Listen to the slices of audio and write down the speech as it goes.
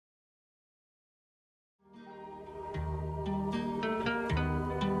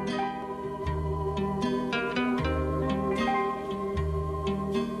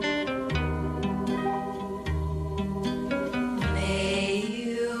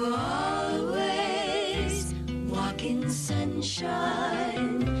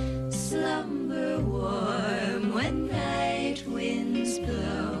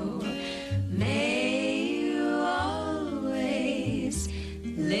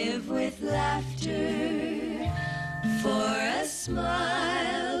live with laughter, for a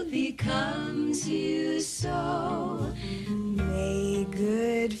smile becomes you so. May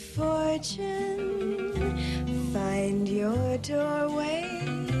good fortune find your doorway.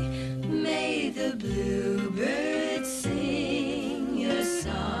 May the bluebird sing your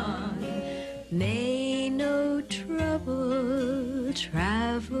song. May no trouble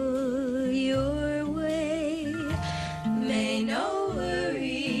travel your way. May no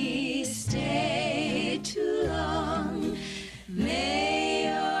worry stay too long. May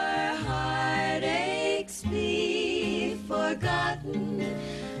your heartaches be forgotten.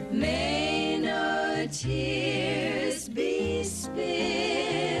 May no tears be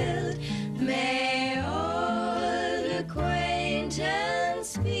spilled. May old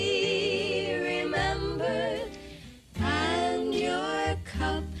acquaintance be remembered, and your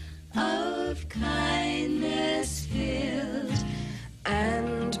cup of kindness filled.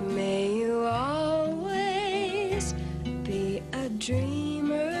 And may you always be a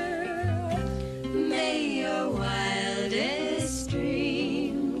dreamer. May your wildest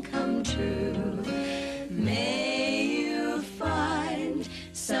dream come true. May you find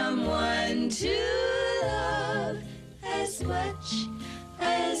someone to love as much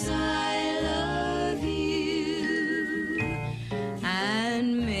as I love you.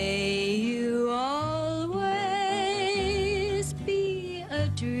 And may you always be a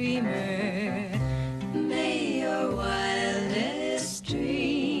dreamer. May your wildest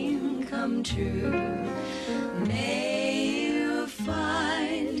dream come true. May